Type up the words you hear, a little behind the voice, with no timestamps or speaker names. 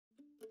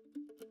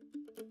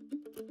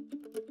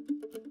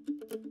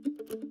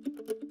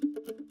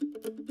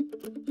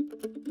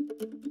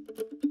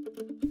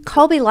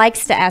Colby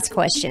likes to ask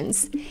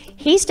questions.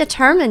 He's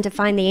determined to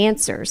find the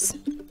answers.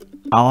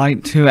 I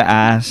like to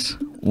ask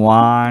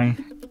why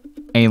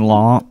a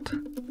lot.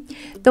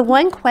 The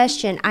one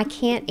question I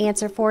can't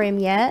answer for him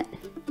yet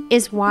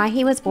is why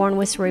he was born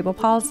with cerebral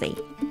palsy.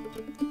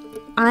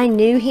 I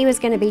knew he was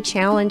going to be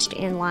challenged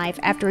in life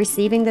after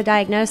receiving the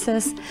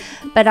diagnosis,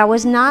 but I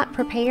was not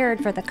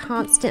prepared for the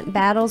constant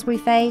battles we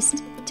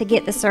faced to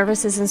get the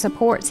services and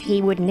supports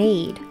he would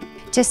need.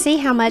 To see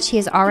how much he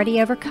has already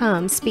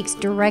overcome speaks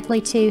directly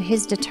to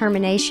his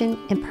determination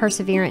and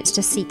perseverance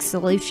to seek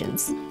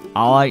solutions.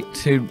 I like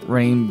to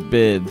dream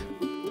big.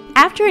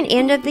 After an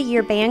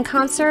end-of-the-year band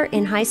concert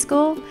in high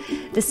school,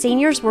 the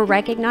seniors were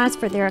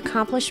recognized for their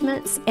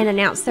accomplishments and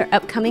announced their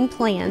upcoming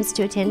plans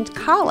to attend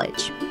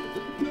college.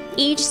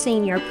 Each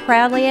senior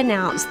proudly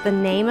announced the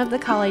name of the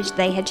college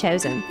they had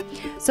chosen.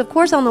 So, of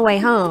course, on the way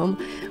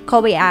home,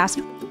 Colby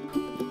asked,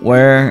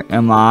 "Where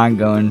am I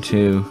going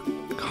to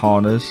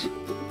college?"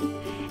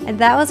 And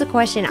that was a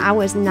question I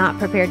was not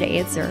prepared to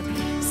answer.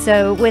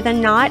 So, with a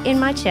knot in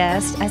my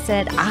chest, I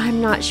said, "I'm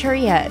not sure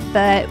yet,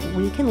 but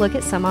we can look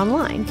at some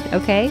online,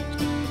 okay?"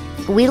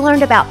 We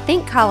learned about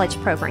Think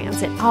College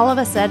programs, and all of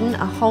a sudden,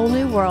 a whole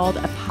new world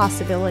of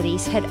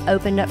possibilities had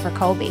opened up for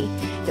Colby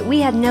that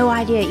we had no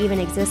idea even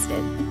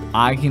existed.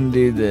 I can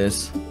do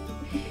this.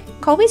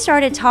 Colby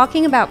started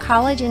talking about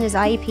college in his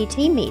IEP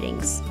team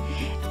meetings,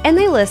 and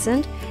they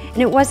listened.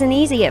 And it wasn't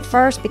easy at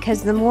first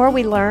because the more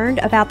we learned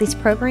about these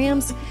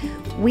programs,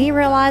 we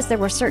realized there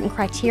were certain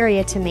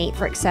criteria to meet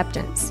for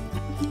acceptance.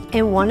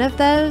 And one of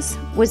those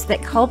was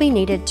that Colby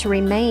needed to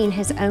remain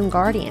his own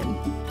guardian.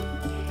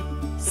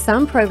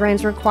 Some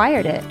programs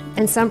required it,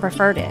 and some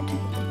preferred it.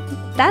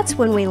 That's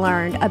when we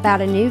learned about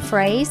a new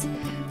phrase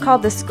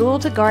called the School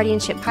to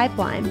Guardianship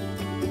Pipeline.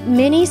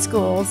 Many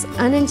schools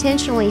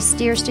unintentionally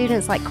steer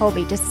students like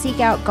Colby to seek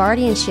out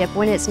guardianship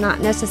when it's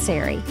not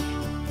necessary.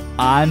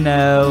 I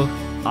know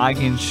I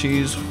can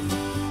choose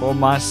for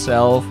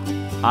myself.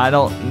 I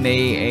don't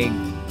need a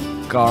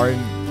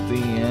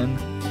guardian.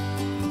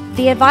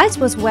 The advice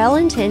was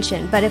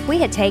well-intentioned, but if we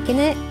had taken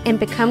it and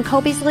become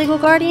Colby's legal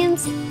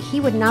guardians,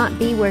 he would not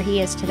be where he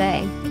is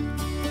today.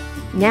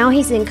 Now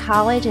he's in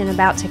college and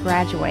about to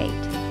graduate.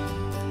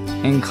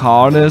 In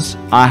college,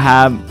 I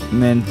have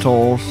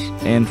mentors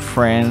and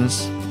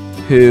friends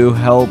who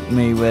help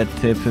me with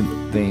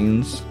different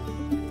things.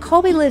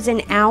 Colby lives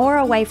an hour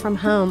away from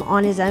home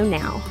on his own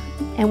now,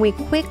 and we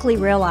quickly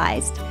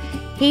realized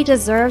he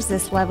deserves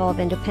this level of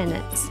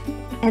independence,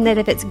 and that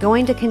if it's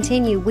going to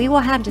continue, we will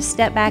have to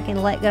step back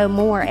and let go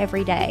more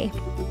every day.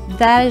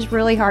 That is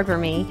really hard for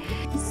me.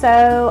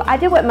 So I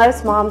did what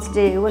most moms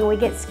do when we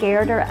get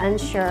scared or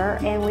unsure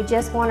and we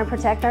just want to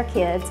protect our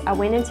kids. I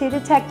went into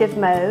detective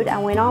mode. I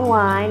went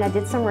online, I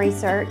did some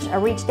research. I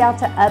reached out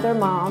to other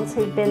moms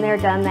who've been there,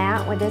 done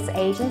that with this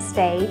age and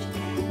stage.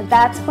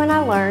 That's when I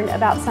learned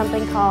about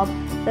something called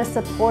the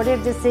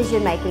supportive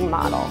decision-making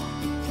model.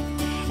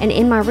 And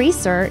in my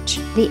research,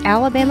 the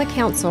Alabama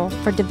Council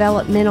for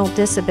Developmental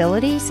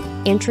Disabilities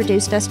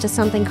introduced us to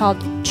something called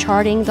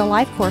Charting the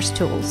Life Course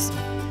Tools.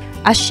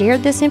 I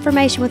shared this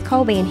information with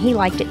Colby and he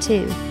liked it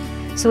too.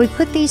 So we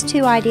put these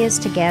two ideas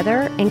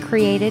together and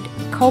created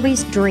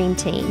Colby's Dream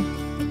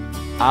Team.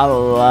 I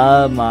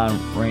love my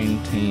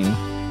dream team.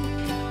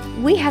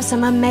 We have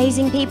some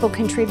amazing people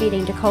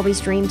contributing to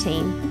Colby's Dream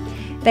Team.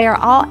 They are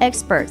all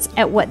experts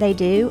at what they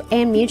do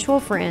and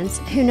mutual friends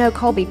who know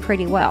Colby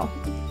pretty well.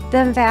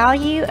 The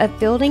value of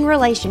building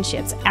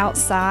relationships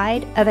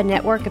outside of a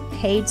network of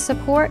paid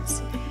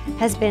supports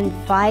has been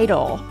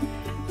vital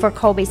for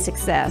Colby's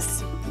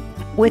success.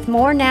 With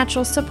more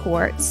natural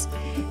supports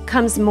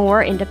comes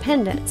more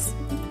independence.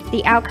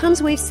 The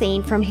outcomes we've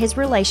seen from his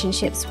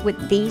relationships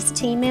with these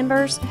team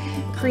members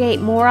create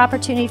more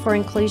opportunity for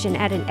inclusion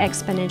at an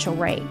exponential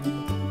rate.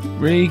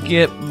 We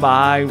get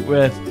by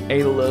with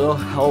a little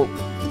help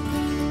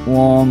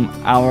from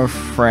our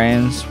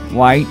friends,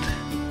 White.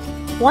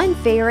 One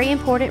very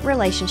important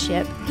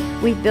relationship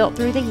we've built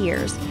through the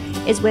years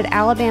is with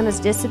Alabama's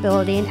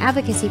Disability and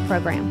Advocacy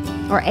Program,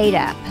 or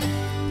ADAP.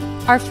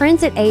 Our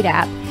friends at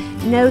ADAP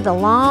know the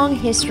long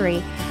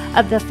history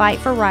of the fight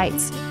for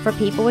rights for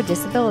people with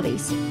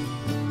disabilities.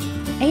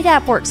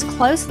 ADAP works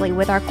closely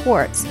with our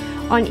courts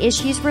on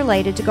issues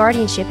related to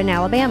guardianship in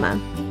Alabama.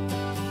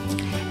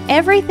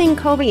 Everything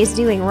Colby is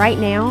doing right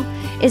now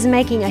is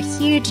making a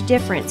huge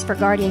difference for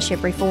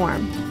guardianship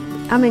reform.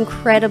 I'm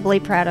incredibly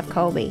proud of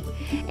Colby,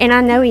 and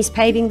I know he's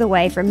paving the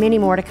way for many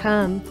more to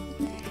come.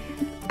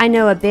 I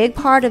know a big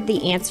part of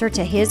the answer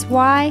to his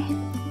why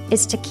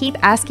is to keep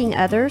asking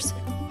others,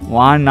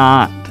 why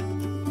not?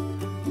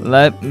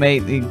 Let's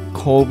make the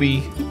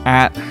Colby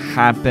Act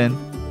happen.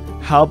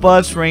 Help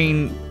us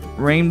bring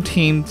Dream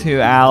Team to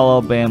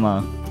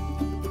Alabama.